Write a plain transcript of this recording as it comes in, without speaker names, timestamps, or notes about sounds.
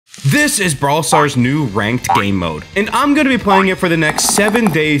This is Brawl Stars' new ranked game mode, and I'm going to be playing it for the next 7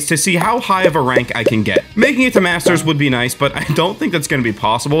 days to see how high of a rank I can get. Making it to Masters would be nice, but I don't think that's going to be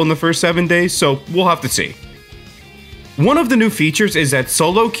possible in the first 7 days, so we'll have to see. One of the new features is that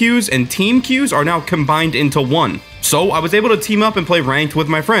solo queues and team queues are now combined into one. So I was able to team up and play ranked with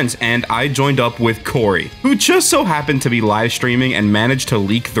my friends, and I joined up with Corey, who just so happened to be live streaming and managed to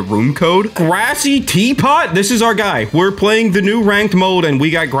leak the room code. Grassy Teapot? This is our guy. We're playing the new ranked mode, and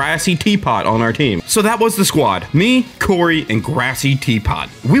we got Grassy Teapot on our team. So that was the squad. Me, Corey, and Grassy Teapot.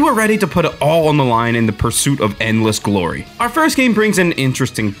 We were ready to put it all on the line in the pursuit of endless glory. Our first game brings an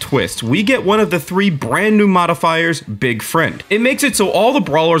interesting twist. We get one of the 3 brand new modifiers, Big Friend. It makes it so all the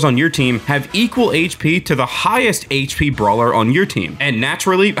brawlers on your team have equal HP to the highest HP brawler on your team. And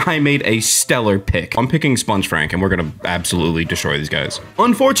naturally, I made a stellar pick. I'm picking Sponge Frank, and we're gonna absolutely destroy these guys.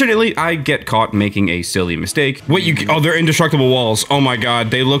 Unfortunately, I get caught making a silly mistake. Wait, oh, they're indestructible walls. Oh my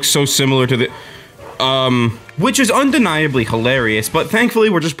god, they look so similar to the... which is undeniably hilarious, but thankfully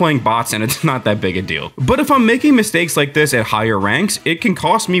we're just playing bots and it's not that big a deal. But if I'm making mistakes like this at higher ranks, it can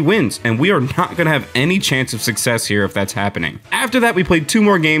cost me wins, and we are not gonna have any chance of success here if that's happening. After that, we played 2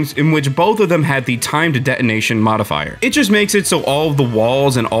 more games in which both of them had the timed detonation modifier. It just makes it so all of the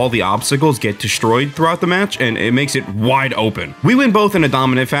walls and all the obstacles get destroyed throughout the match, and it makes it wide open. We win both in a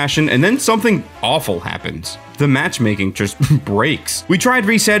dominant fashion, and then something awful happens. The matchmaking just breaks. We tried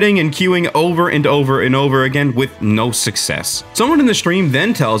resetting and queuing over and over and over again with no success. Someone in the stream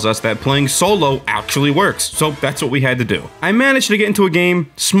then tells us that playing solo actually works, so that's what we had to do. I managed to get into a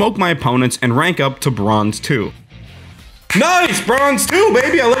game, smoke my opponents, and rank up to Bronze 2. Nice! Bronze 2,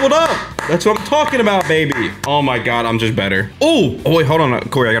 baby! I leveled up! That's what I'm talking about, baby! Oh my god, I'm just better. Oh wait, hold on,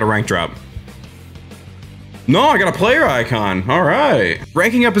 Corey, I got a rank drop. No, I got a player icon. All right.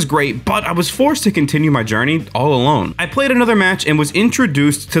 Ranking up is great, but I was forced to continue my journey all alone. I played another match and was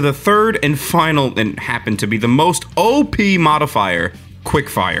introduced to the third and final, and happened to be the most OP modifier,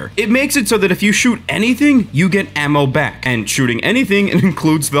 Quickfire. It makes it so that if you shoot anything, you get ammo back. And shooting anything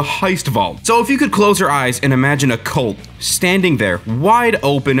includes the heist vault. So if you could close your eyes and imagine a Colt standing there, wide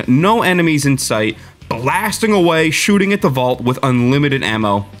open, no enemies in sight, blasting away, shooting at the vault with unlimited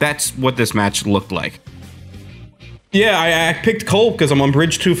ammo, that's what this match looked like. Yeah, I picked Colt because I'm on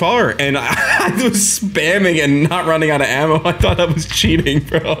bridge too far, and I was spamming and not running out of ammo. I thought I was cheating,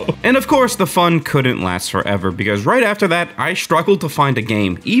 bro. And of course, the fun couldn't last forever, because right after that, I struggled to find a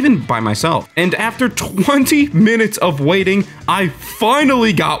game, even by myself. And after 20 minutes of waiting, I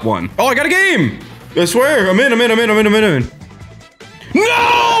finally got one. Oh, I got a game! I swear, I'm in. No,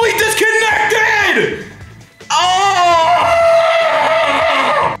 he disconnected! Oh,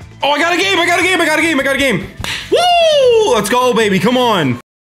 I got a game! Woo! Let's go, baby. Come on.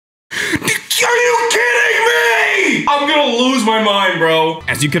 Are you kidding me? I'm gonna lose my mind, bro.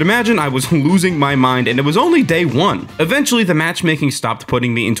 As you could imagine, I was losing my mind, and it was only day 1. Eventually, the matchmaking stopped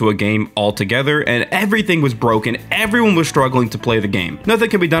putting me into a game altogether, and everything was broken. Everyone was struggling to play the game. Nothing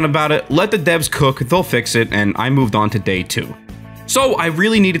can be done about it. Let the devs cook. They'll fix it, and I moved on to day 2. So I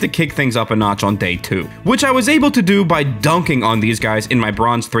really needed to kick things up a notch on day 2, which I was able to do by dunking on these guys in my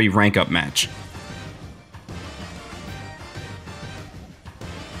Bronze 3 rank up match.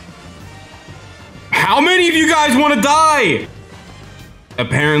 How many of you guys want to die?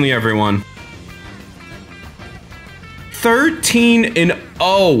 Apparently everyone.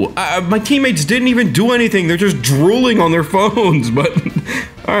 13-0. My teammates didn't even do anything. They're just drooling on their phones, but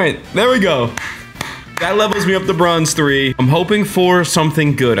all right, there we go. That levels me up to Bronze 3. I'm hoping for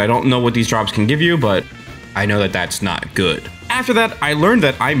something good. I don't know what these drops can give you, but I know that that's not good. After that, I learned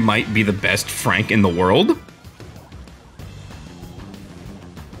that I might be the best Frank in the world.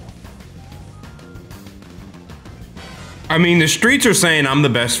 I mean, the streets are saying I'm the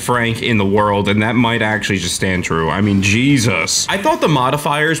best Frank in the world, and that might actually just stand true. I mean, Jesus. I thought the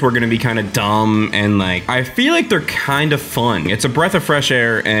modifiers were gonna be kind of dumb, and like, I feel like they're kind of fun. It's a breath of fresh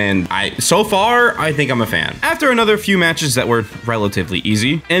air, and so far, I think I'm a fan. After another few matches that were relatively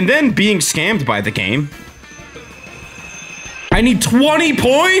easy, and then being scammed by the game, I need 20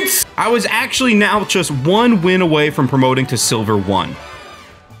 points? I was actually now just 1 win away from promoting to Silver 1.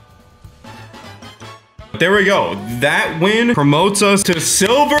 There we go. That win promotes us to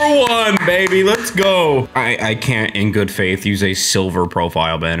Silver 1, baby. Let's go. I can't, in good faith, use a silver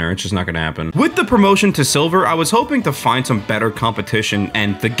profile banner. It's just not gonna happen. With the promotion to Silver, I was hoping to find some better competition,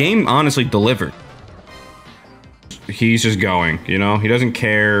 and the game honestly delivered. He's just going, you know? He doesn't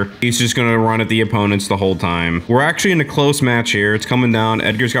care. He's just gonna run at the opponents the whole time. We're actually in a close match here. It's coming down.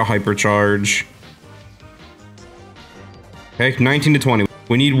 Edgar's got hypercharge. Okay, 19 to 20.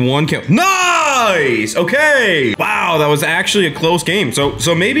 We need 1 kill. No! Nice. Okay. Wow, that was actually a close game.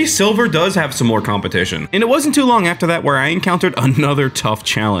 So maybe Silver does have some more competition. And it wasn't too long after that where I encountered another tough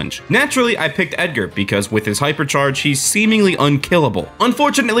challenge. Naturally, I picked Edgar because with his hypercharge, he's seemingly unkillable.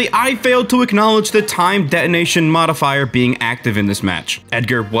 Unfortunately, I failed to acknowledge the time detonation modifier being active in this match.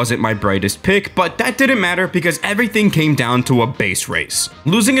 Edgar wasn't my brightest pick, but that didn't matter because everything came down to a base race.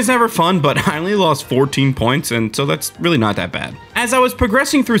 Losing is never fun, but I only lost 14 points, and so that's really not that bad. As I was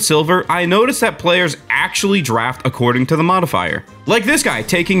progressing through Silver, I noticed that players actually draft according to the modifier. Like this guy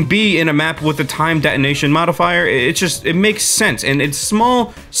taking B in a map with the time detonation modifier, it makes sense, and it's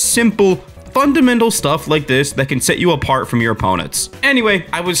small, simple, fundamental stuff like this that can set you apart from your opponents. Anyway,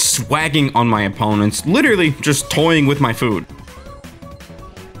 I was swagging on my opponents, literally just toying with my food.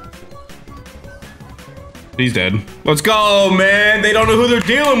 He's dead. Let's go, man. They don't know who they're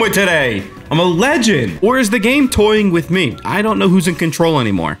dealing with today. I'm a legend. Or is the game toying with me? I don't know who's in control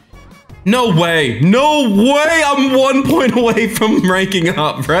anymore. No way. No way. I'm 1 point away from ranking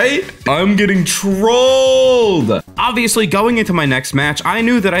up, right? I'm getting trolled. Obviously, going into my next match, I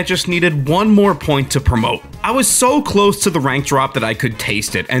knew that I just needed one more point to promote. I was so close to the rank drop that I could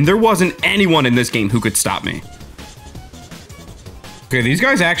taste it, and there wasn't anyone in this game who could stop me. Okay, these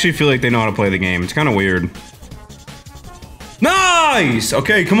guys actually feel like they know how to play the game. It's kind of weird. Nice!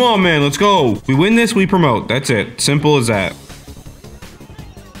 Okay, come on, man. Let's go. We win this, we promote. That's it. Simple as that.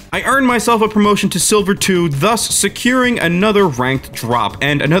 I earned myself a promotion to Silver 2, thus securing another ranked drop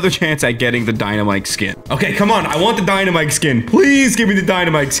and another chance at getting the Dynamite skin. Okay, come on. I want the Dynamite skin. Please give me the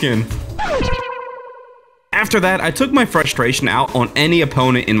Dynamite skin. After that, I took my frustration out on any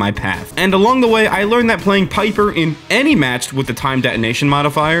opponent in my path. And along the way, I learned that playing Piper in any match with the time detonation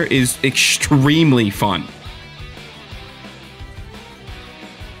modifier is extremely fun.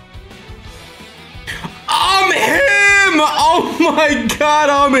 I'm him! Oh my god,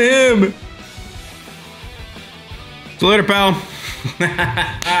 I'm him! See you later, pal.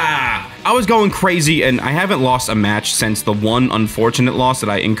 I was going crazy and I haven't lost a match since the one unfortunate loss that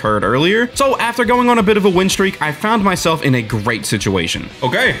I incurred earlier. So after going on a bit of a win streak, I found myself in a great situation.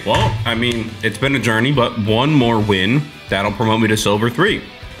 Okay, well, I mean, it's been a journey, but one more win, that'll promote me to Silver 3.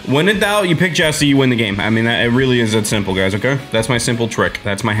 When in doubt, you pick Jesse, you win the game. I mean, it really is that simple, guys, okay? That's my simple trick.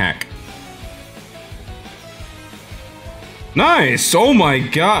 That's my hack. Nice, oh my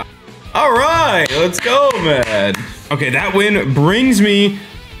god. All right, let's go, man. Okay, that win brings me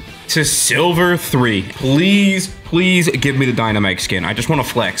to Silver 3. Please, please give me the Dynamite skin. I just want to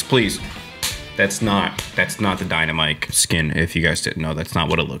flex, please. That's not the Dynamite skin. If you guys didn't know, that's not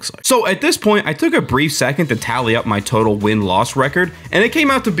what it looks like. So at this point, I took a brief second to tally up my total win-loss record, and it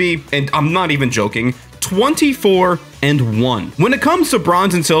came out to be, and I'm not even joking, 24-1. When it comes to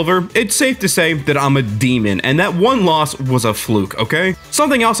bronze and silver, it's safe to say that I'm a demon, and that one loss was a fluke, okay?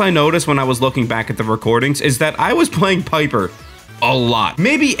 Something else I noticed when I was looking back at the recordings is that I was playing Piper a lot.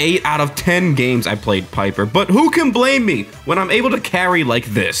 Maybe 8 out of 10 games I played Piper, but who can blame me when I'm able to carry like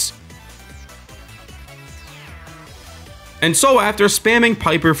this? And so after spamming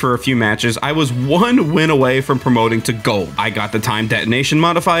Piper for a few matches, I was one win away from promoting to gold. I got the time detonation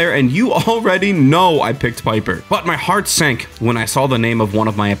modifier, and you already know I picked Piper. But my heart sank when I saw the name of one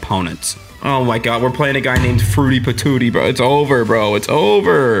of my opponents. Oh my god, we're playing a guy named Fruity Patootie, bro. It's over, bro. It's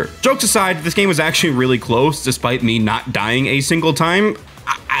over. Jokes aside, this game was actually really close, despite me not dying a single time.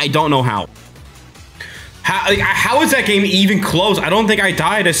 I don't know how. How is that game even close? I don't think I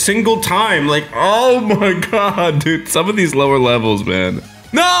died a single time. Like, oh my god, dude. Some of these lower levels, man.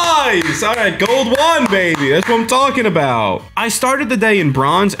 Nice! All right, gold 1, baby. That's what I'm talking about. I started the day in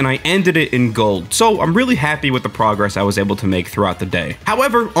bronze and I ended it in gold. So I'm really happy with the progress I was able to make throughout the day.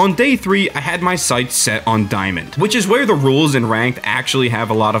 However, on day 3, I had my sights set on diamond, which is where the rules in ranked actually have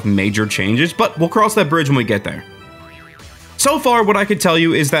a lot of major changes, but we'll cross that bridge when we get there. So far, what I could tell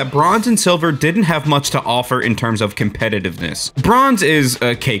you is that bronze and silver didn't have much to offer in terms of competitiveness. Bronze is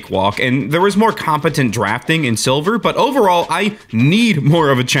a cakewalk, and there was more competent drafting in silver, but overall, I need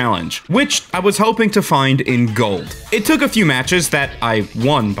more of a challenge, which I was hoping to find in gold. It took a few matches that I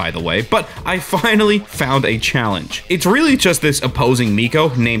won, by the way, but I finally found a challenge. It's really just this opposing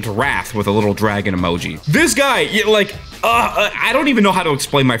Miko named Wrath with a little dragon emoji. This guy, like, I don't even know how to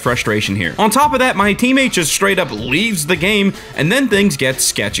explain my frustration here. On top of that, my teammate just straight up leaves the game, and then things get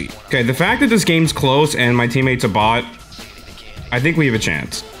sketchy. Okay, the fact that this game's close and my teammate's a bot, I think we have a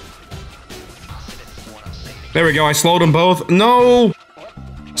chance. There we go, I slowed them both. No!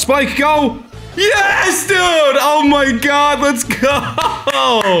 Spike, go! Yes, dude! Oh my god, let's go!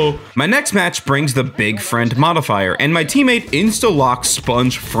 go! My next match brings the Big Friend modifier, and my teammate insta-locks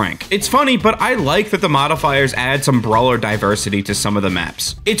Sponge Frank. It's funny, but I like that the modifiers add some brawler diversity to some of the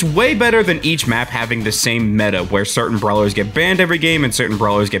maps. It's way better than each map having the same meta, where certain brawlers get banned every game and certain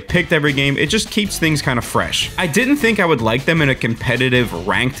brawlers get picked every game. It just keeps things kind of fresh. I didn't think I would like them in a competitive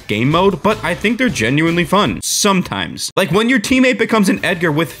ranked game mode, but I think they're genuinely fun. Sometimes. Like when your teammate becomes an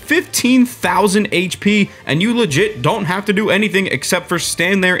Edgar with 15,000 HP and you legit don't have to do anything except for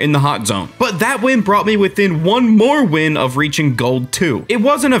stand there in the hot zone. But that win brought me within one more win of reaching Gold 2. It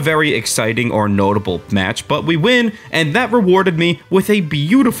wasn't a very exciting or notable match, but we win, and that rewarded me with a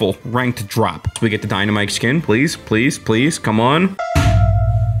beautiful ranked drop. So we get the Dynamite skin, please, please, please, come on.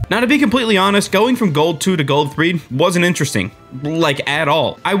 Now, to be completely honest, going from Gold 2 to Gold 3 wasn't interesting, like at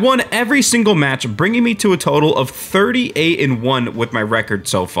all. I won every single match, bringing me to a total of 38-1 with my record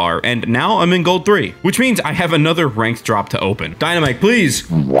so far, and now I'm in Gold 3, which means I have another ranked drop to open. Dynamite, please.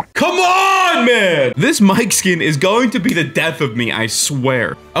 Come on, man! This Mike skin is going to be the death of me, I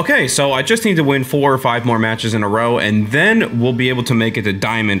swear. Okay, so I just need to win 4 or 5 more matches in a row, and then we'll be able to make it to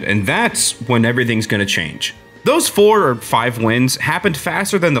Diamond, and that's when everything's gonna change. Those 4 or 5 wins happened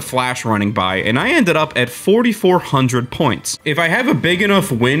faster than the flash running by, and I ended up at 4,400 points. If I have a big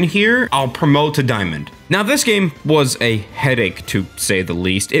enough win here, I'll promote to Diamond. Now, this game was a headache, to say the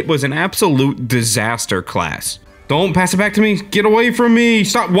least. It was an absolute disaster class. Don't pass it back to me. Get away from me.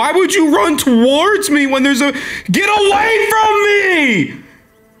 Stop. Why would you run towards me when there's a... Get away from me!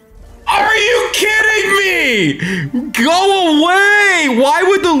 Are you kidding me? Go away! Why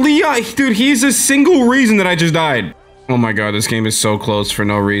would the Leon... Dude, he's a single reason that I just died. Oh my god, this game is so close for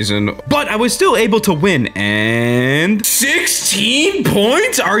no reason. But I was still able to win, and... 16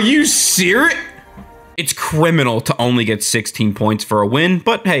 points? Are you serious? It's criminal to only get 16 points for a win,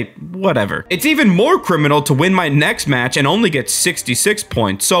 but hey, whatever. It's even more criminal to win my next match and only get 66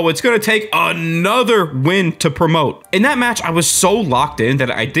 points, so it's gonna take another win to promote. In that match, I was so locked in that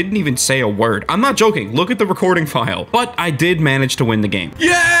I didn't even say a word. I'm not joking, look at the recording file. But I did manage to win the game.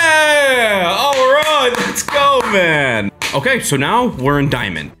 Yeah! All right, let's go, man. Okay, so now we're in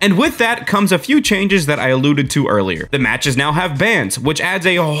Diamond. And with that comes a few changes that I alluded to earlier. The matches now have bans, which adds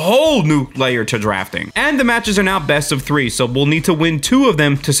a whole new layer to drafting. And the matches are now best of 3, so we'll need to win 2 of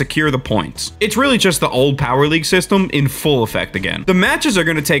them to secure the points. It's really just the old Power League system in full effect again. The matches are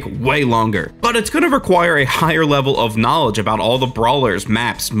gonna take way longer, but it's gonna require a higher level of knowledge about all the brawlers,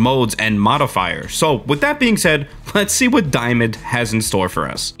 maps, modes, and modifiers. So with that being said, let's see what Diamond has in store for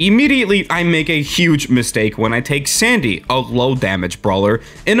us. Immediately, I make a huge mistake when I take Sandy, a low damage brawler,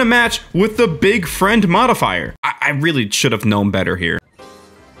 in a match with the Big Friend modifier. I really should have known better here.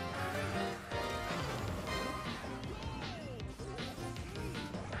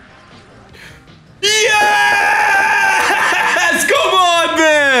 Yes! Come on,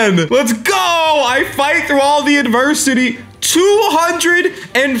 man! Let's go! I fight through all the adversity.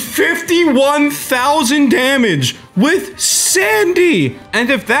 251,000 damage with Sandy. And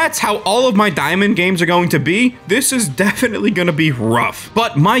if that's how all of my Diamond games are going to be, this is definitely going to be rough.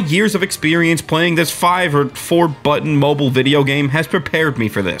 But my years of experience playing this 5 or 4 button mobile video game has prepared me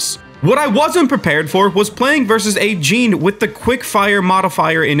for this. What I wasn't prepared for was playing versus a Gene with the quickfire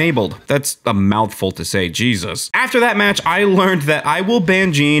modifier enabled. That's a mouthful to say, Jesus. After that match, I learned that I will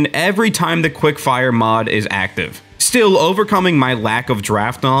ban Gene every time the quickfire mod is active. Still, overcoming my lack of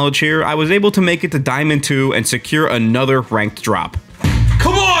draft knowledge here, I was able to make it to Diamond 2 and secure another ranked drop.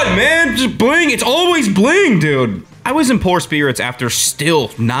 Come on, man! Just bling! It's always bling, dude! I was in poor spirits after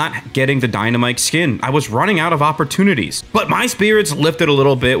still not getting the Dynamite skin. I was running out of opportunities. But my spirits lifted a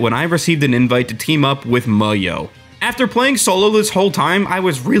little bit when I received an invite to team up with Mayo. After playing solo this whole time, I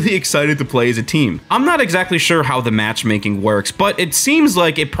was really excited to play as a team. I'm not exactly sure how the matchmaking works, but it seems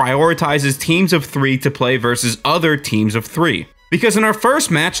like it prioritizes teams of 3 to play versus other teams of 3. Because in our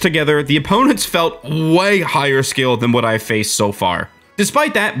first match together, the opponents felt way higher skill than what I've faced so far.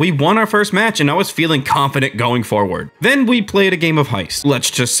 Despite that, we won our first match and I was feeling confident going forward. Then we played a game of Heist. Let's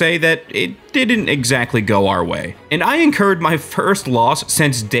just say that it didn't exactly go our way. And I incurred my first loss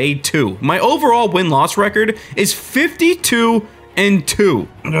since day 2. My overall win-loss record is 52-2.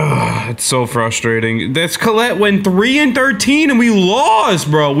 Ugh, it's so frustrating. This Colette went 3-13 and we lost,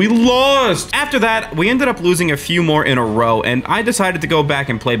 bro. We lost. After that, we ended up losing a few more in a row and I decided to go back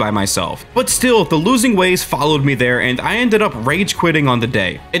and play by myself. But still, the losing ways followed me there and I ended up rage quitting on the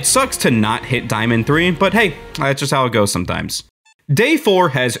day. It sucks to not hit Diamond 3, but hey, that's just how it goes sometimes. Day 4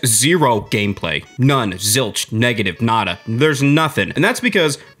 has zero gameplay. None. Zilch. Negative. Nada. There's nothing. And that's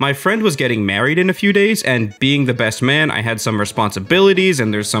because my friend was getting married in a few days, and being the best man, I had some responsibilities,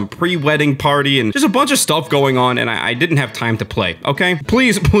 and there's some pre-wedding party, and just a bunch of stuff going on, and I didn't have time to play, okay?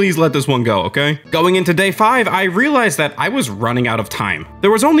 Please let this one go, okay? Going into day 5, I realized that I was running out of time.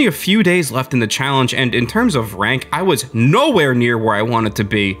 There was only a few days left in the challenge, and in terms of rank, I was nowhere near where I wanted to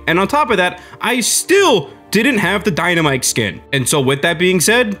be. And on top of that, I still didn't have the dynamite skin. And so with that being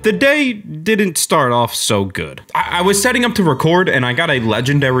said, the day didn't start off so good. I was setting up to record and I got a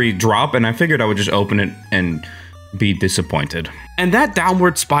legendary drop, and I figured I would just open it and be disappointed. And that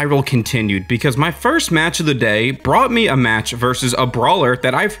downward spiral continued because my first match of the day brought me a match versus a brawler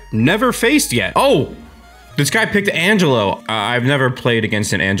that I've never faced yet. Oh, this guy picked Angelo. I've never played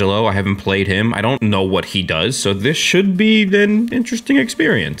against an Angelo. I haven't played him. I don't know what he does, so this should be an interesting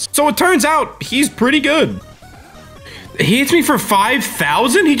experience. So it turns out he's pretty good. He hits me for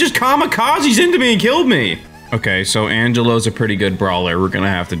 5,000? He just kamikazes into me and killed me. Okay, so Angelo's a pretty good brawler. We're gonna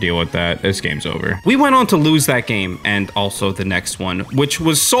have to deal with that. This game's over. We went on to lose that game, and also the next one, which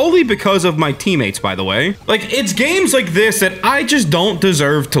was solely because of my teammates, by the way. Like, it's games like this that I just don't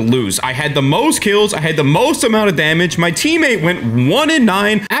deserve to lose. I had the most kills, I had the most amount of damage, my teammate went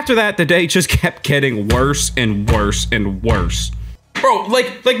 1-9. After that, the day just kept getting worse and worse and worse. Bro,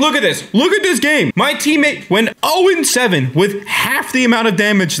 like, look at this. Look at this game. My teammate went 0-7 with half the amount of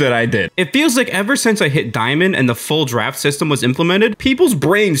damage that I did. It feels like ever since I hit Diamond and the full draft system was implemented, people's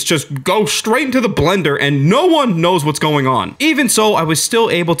brains just go straight into the blender and no one knows what's going on. Even so, I was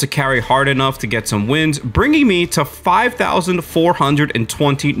still able to carry hard enough to get some wins, bringing me to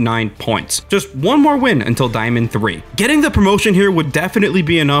 5,429 points. Just one more win until Diamond 3. Getting the promotion here would definitely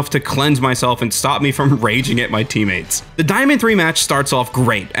be enough to cleanse myself and stop me from raging at my teammates. The Diamond 3 match starts off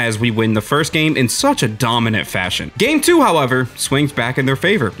great as we win the first game in such a dominant fashion. Game 2, however, swings back in their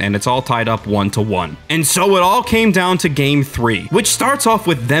favor, and it's all tied up 1-1. And so it all came down to game 3, which starts off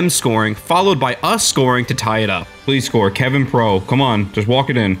with them scoring, followed by us scoring to tie it up. Please score, Kevin Pro. Come on, just walk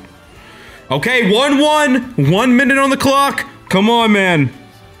it in. Okay, 1-1, 1 minute on the clock. Come on, man.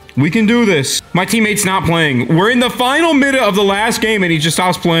 We can do this. My teammate's not playing. We're in the final minute of the last game and he just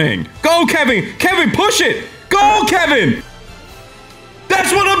stops playing. Go, Kevin. Kevin, push it. Go, Kevin.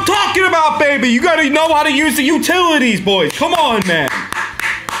 That's what I'm talking about, baby. You gotta know how to use the utilities, boys. Come on, man.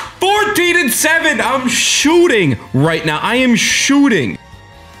 14-7. I'm shooting right now. I am shooting.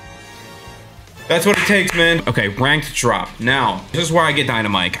 That's what it takes, man. Okay, ranked drop. Now, this is where I get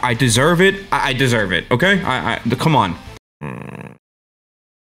dynamite. I deserve it. I deserve it, okay? Come on.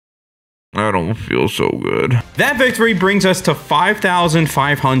 I don't feel so good. That victory brings us to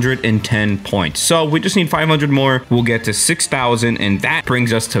 5,510 points. So we just need 500 more. We'll get to 6,000, and that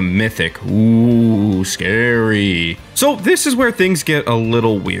brings us to Mythic. Ooh, scary. So this is where things get a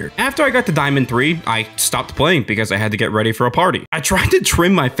little weird. After I got to Diamond 3, I stopped playing because I had to get ready for a party. I tried to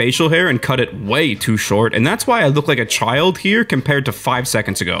trim my facial hair and cut it way too short, and that's why I look like a child here compared to 5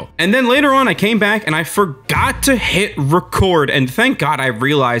 seconds ago. And then later on, I came back and I forgot to hit record, and thank God I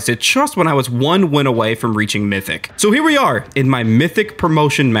realized it just when I was 1 win away from reaching Mythic. So here we are in my Mythic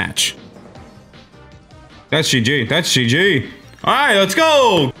promotion match. That's GG. That's GG. All right, let's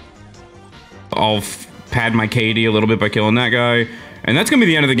go. I'll pad my KD a little bit by killing that guy. And that's gonna be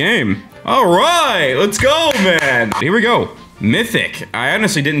the end of the game. All right, let's go, man. Here we go. Mythic. I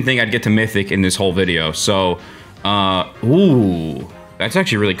honestly didn't think I'd get to Mythic in this whole video. So, ooh. That's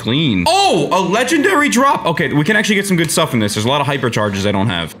actually really clean. Oh, a legendary drop. Okay, we can actually get some good stuff in this. There's a lot of hypercharges I don't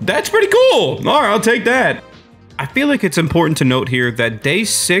have. That's pretty cool. All right, I'll take that. I feel like it's important to note here that day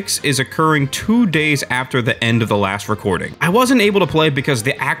 6 is occurring 2 days after the end of the last recording. I wasn't able to play because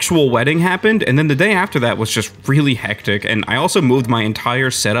the actual wedding happened, and then the day after that was just really hectic, and I also moved my entire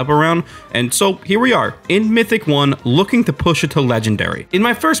setup around, and so here we are, in Mythic 1, looking to push it to Legendary. In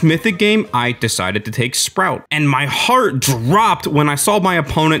my first Mythic game, I decided to take Sprout, and my heart dropped when I saw my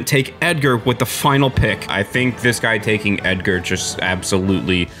opponent take Edgar with the final pick. I think this guy taking Edgar just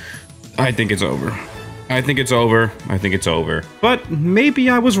absolutely... I think it's over. I think it's over. I think it's over. But maybe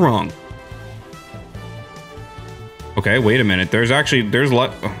I was wrong. Okay, wait a minute. There's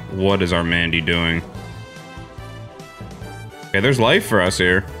what is our Mandy doing? Okay, there's life for us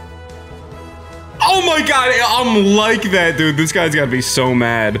here. Oh my god, I'm like that, dude. This guy's gotta be so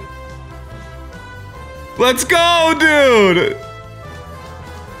mad. Let's go, dude.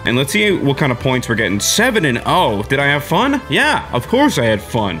 And let's see what kind of points we're getting. 7-0. Did I have fun? Yeah, of course I had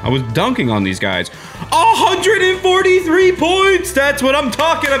fun. I was dunking on these guys. 143 points. That's what I'm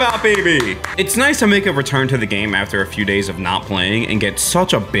talking about, baby. It's nice to make a return to the game after a few days of not playing and get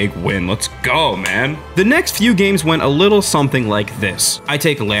such a big win. Let's go, man. The next few games went a little something like this. I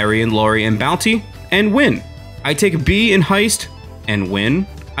take Larry and Lori and Bounty and win. I take B in Heist and win.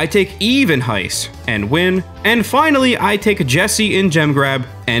 I take Eve in Heist and win. And finally, I take Jesse in Gem Grab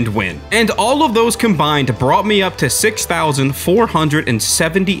and win. And all of those combined brought me up to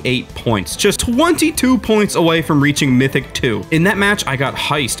 6,478 points, just 22 points away from reaching Mythic 2. In that match, I got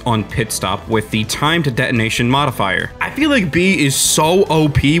Heist on Pit Stop with the time to detonation modifier. I feel like B is so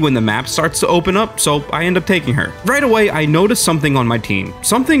OP when the map starts to open up, so I end up taking her. Right away, I noticed something on my team,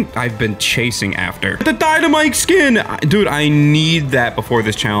 something I've been chasing after. The Dynamite skin! Dude, I need that before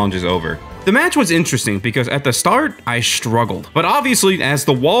this challenge is over. The match was interesting because at the start, I struggled. But obviously, as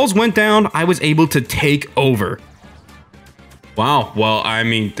the walls went down, I was able to take over. Wow, well, I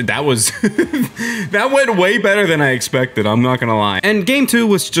mean, that was... that went way better than I expected, I'm not gonna lie. And game 2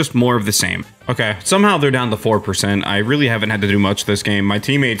 was just more of the same. Okay, somehow they're down to 4%. I really haven't had to do much this game. My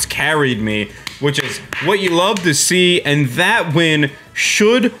teammates carried me, which is what you love to see, and that win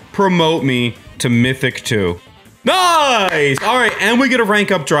should promote me to Mythic 2. Nice! All right, and we get a rank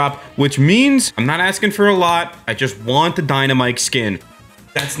up drop, which means I'm not asking for a lot. I just want the Dynamite skin.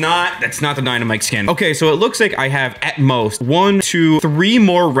 That's not the Dynamite skin. Okay, so it looks like I have at most 1, 2, 3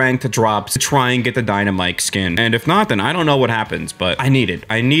 more ranked drops to try and get the Dynamite skin. And if not, then I don't know what happens, but I need it.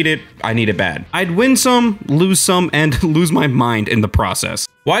 I need it bad. I'd win some, lose some, and lose my mind in the process.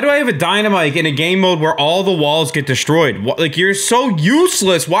 Why do I have a Dynamite in a game mode where all the walls get destroyed? What, like, you're so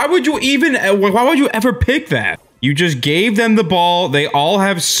useless. Why would you ever pick that? You just gave them the ball. They all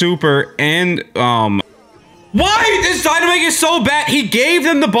have super and, why? This Dynamite is so bad. He gave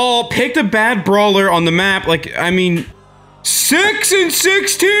them the ball, picked a bad brawler on the map. Like, I mean, 6 and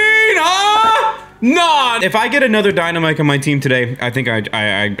 16, huh? Nah. If I get another Dynamite on my team today, I think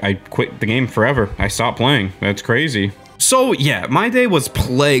I quit the game forever. I stopped playing. That's crazy. So yeah, my day was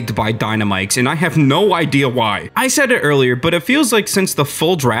plagued by Dynamites, and I have no idea why. I said it earlier, but it feels like since the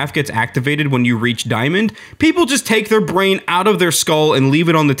full draft gets activated when you reach Diamond, people just take their brain out of their skull and leave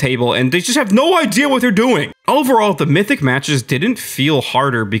it on the table, and they just have no idea what they're doing. Overall, the Mythic matches didn't feel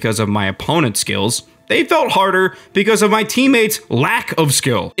harder because of my opponent's skills. They felt harder because of my teammates' lack of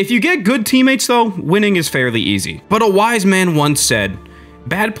skill. If you get good teammates though, winning is fairly easy. But a wise man once said,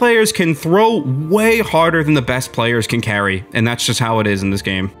 bad players can throw way harder than the best players can carry, and that's just how it is in this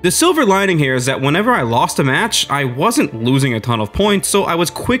game. The silver lining here is that whenever I lost a match, I wasn't losing a ton of points, so I was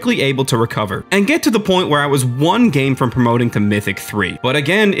quickly able to recover and get to the point where I was 1 game from promoting to Mythic 3. But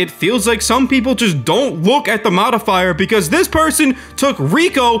again, it feels like some people just don't look at the modifier because this person took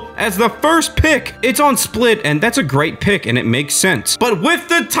Rico as the first pick. It's on split, and that's a great pick, and it makes sense. But with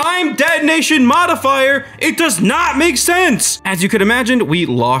the time detonation modifier, it does not make sense. As you could imagine, we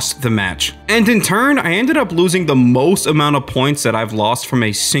lost the match. And in turn, I ended up losing the most amount of points that I've lost from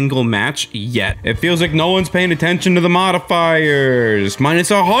a single match yet. It feels like no one's paying attention to the modifiers. Minus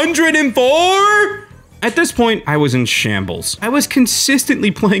 104? At this point, I was in shambles. I was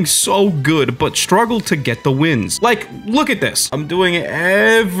consistently playing so good, but struggled to get the wins. Like, look at this. I'm doing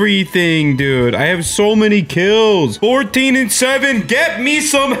everything, dude. I have so many kills. 14 and 7, get me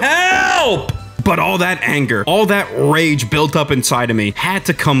some help! But all that anger, all that rage built up inside of me had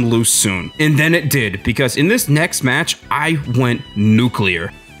to come loose soon. And then it did, because in this next match, I went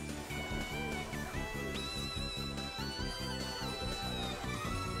nuclear.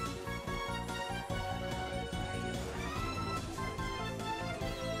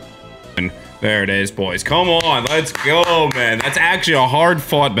 There it is, boys. Come on, let's go, man. That's actually a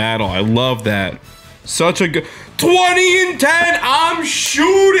hard-fought battle. I love that. Such a good... 20 and 10! I'm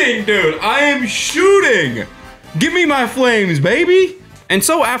shooting, dude! I am shooting! Give me my flames, baby! And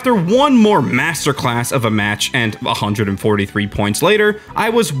so after one more masterclass of a match and 143 points later, I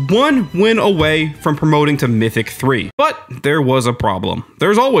was 1 win away from promoting to Mythic 3. But there was a problem.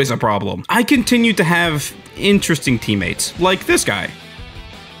 There's always a problem. I continued to have interesting teammates, like this guy.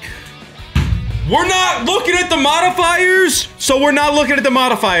 We're not looking at the modifiers, so we're not looking at the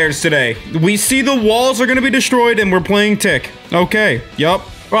modifiers today. We see the walls are gonna be destroyed and we're playing Tick. Okay, yup.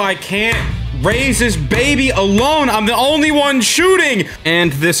 Well, I can't raise this baby alone. I'm the only one shooting.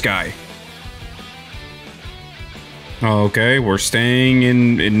 And this guy. Okay, we're staying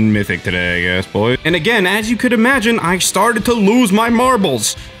in Mythic today, I guess, boys. And again, as you could imagine, I started to lose my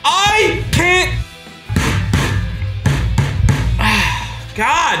marbles. I can't...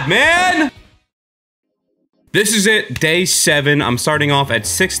 God, man! This is it, day 7. I'm starting off at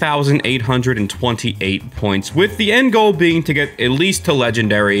 6,828 points, with the end goal being to get at least to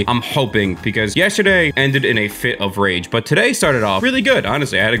legendary. I'm hoping, because yesterday ended in a fit of rage, but today started off really good.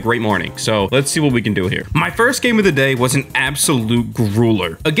 Honestly, I had a great morning, so let's see what we can do here. My first game of the day was an absolute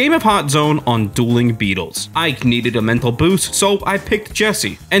grueler. A game of Hot Zone on dueling beetles. I needed a mental boost, so I picked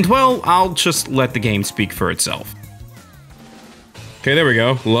Jesse. And well, I'll just let the game speak for itself. Okay, there we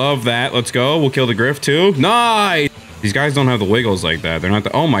go. Love that. Let's go. We'll kill the Griff too. Nice! These guys don't have the wiggles like that. They're not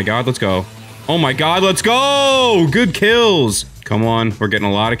the— oh my god, let's go. Oh my god, let's go! Good kills. Come on, we're getting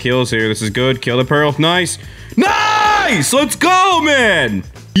a lot of kills here. This is good. Kill the Pearl. Nice. Nice! Let's go, man!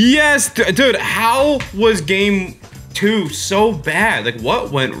 Yes, dude, how was game 2 so bad? Like, what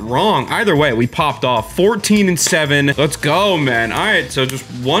went wrong? Either way, we popped off 14-7. Let's go, man. All right, so just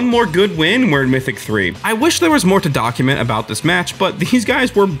one more good win. We're in Mythic 3. I wish there was more to document about this match, but these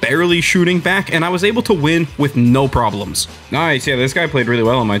guys were barely shooting back, and I was able to win with no problems. Nice. Yeah, this guy played really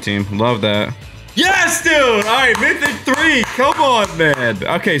well on my team. Love that. Yes, dude! All right, Mythic 3. Come on, man.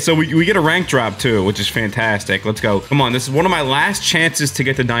 Okay, so we get a rank drop, too, which is fantastic. Let's go. Come on, this is one of my last chances to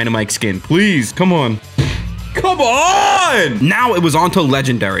get the Dynamite skin. Please, come on. Come on! Now it was on to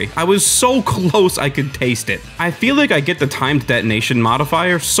legendary. I was so close I could taste it. I feel like I get the timed detonation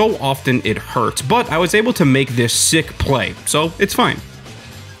modifier so often it hurts, but I was able to make this sick play, so it's fine.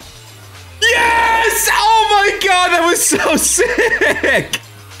 Yes! Oh my god, that was so sick!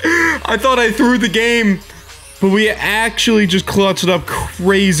 I thought I threw the game, but we actually just clutched it up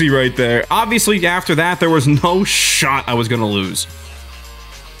crazy right there. Obviously, after that, there was no shot I was gonna lose.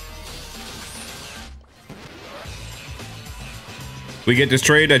 We get this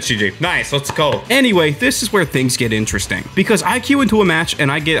trade at CJ. Nice, let's go. Anyway, this is where things get interesting, because I queue into a match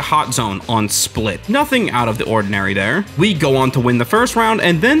and I get Hot Zone on split. Nothing out of the ordinary there. We go on to win the first round,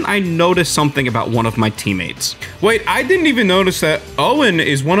 and then I notice something about one of my teammates. Wait, I didn't even notice that Owen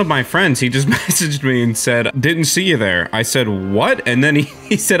is one of my friends. He just messaged me and said, didn't see you there. I said, what? And then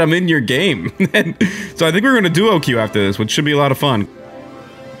he said, I'm in your game. So I think we're gonna duo queue after this, which should be a lot of fun.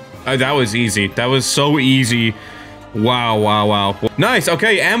 That was easy. That was so easy. Wow, wow, wow. Nice,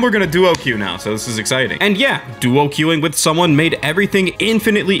 okay, and we're gonna duo queue now, so this is exciting. And yeah, duo queuing with someone made everything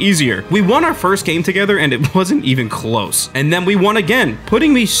infinitely easier. We won our first game together, and it wasn't even close. And then we won again,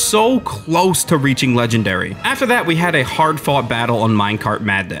 putting me so close to reaching legendary. After that, we had a hard-fought battle on Minecart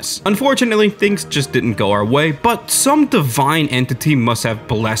Madness. Unfortunately, things just didn't go our way, but some divine entity must have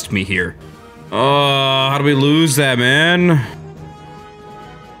blessed me here. How do we lose that, man?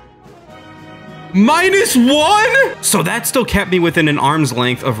 -1? So that still kept me within an arm's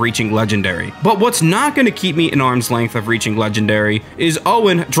length of reaching legendary. But what's not going to keep me an arm's length of reaching legendary is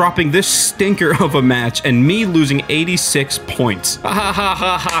Owen dropping this stinker of a match and me losing 86 points. Ha ha ha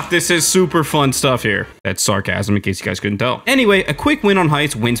ha ha. This is super fun stuff here. That's sarcasm in case you guys couldn't tell. Anyway, a quick win on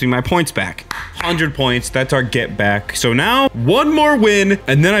Heist wins me my points back. 100 points, that's our get back. So now, one more win,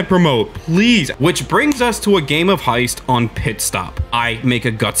 and then I promote, please. Which brings us to a game of Heist on Pit Stop. I make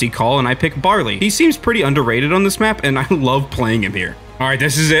a gutsy call and I pick Barley. He seems pretty underrated on this map, and I love playing him here. All right,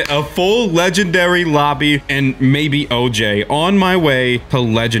 this is it. A full legendary lobby and maybe OJ on my way to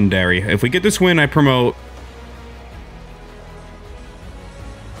legendary. If we get this win, I promote.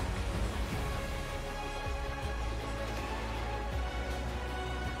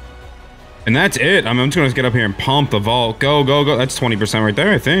 And that's it. I'm just gonna get up here and pump the vault. Go, go, go. That's 20% right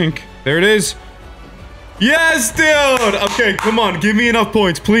there, I think. There it is. Yes, dude. Okay, come on. Give me enough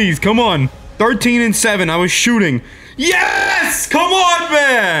points, please. Come on. 13-7. I was shooting. Yes! Come on,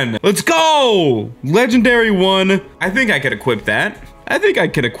 man! Let's go! Legendary 1. I think I could equip that. I think I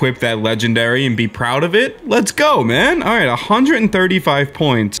could equip that legendary and be proud of it. Let's go, man. All right, 135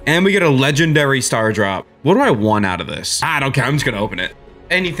 points. And we get a legendary star drop. What do I want out of this? I don't care. I'm just gonna open it.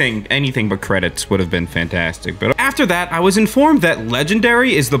 Anything but credits would have been fantastic. But after that, I was informed that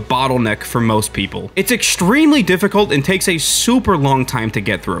legendary is the bottleneck for most people. It's extremely difficult and takes a super long time to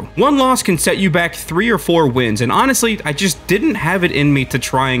get through. One loss can set you back 3 or 4 wins, and honestly, I just didn't have it in me to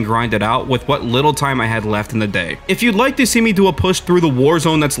try and grind it out with what little time I had left in the day. If you'd like to see me do a push through the war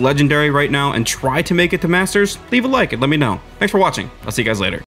zone that's legendary right now and try to make it to Masters, leave a like and let me know. Thanks for watching. I'll see you guys later.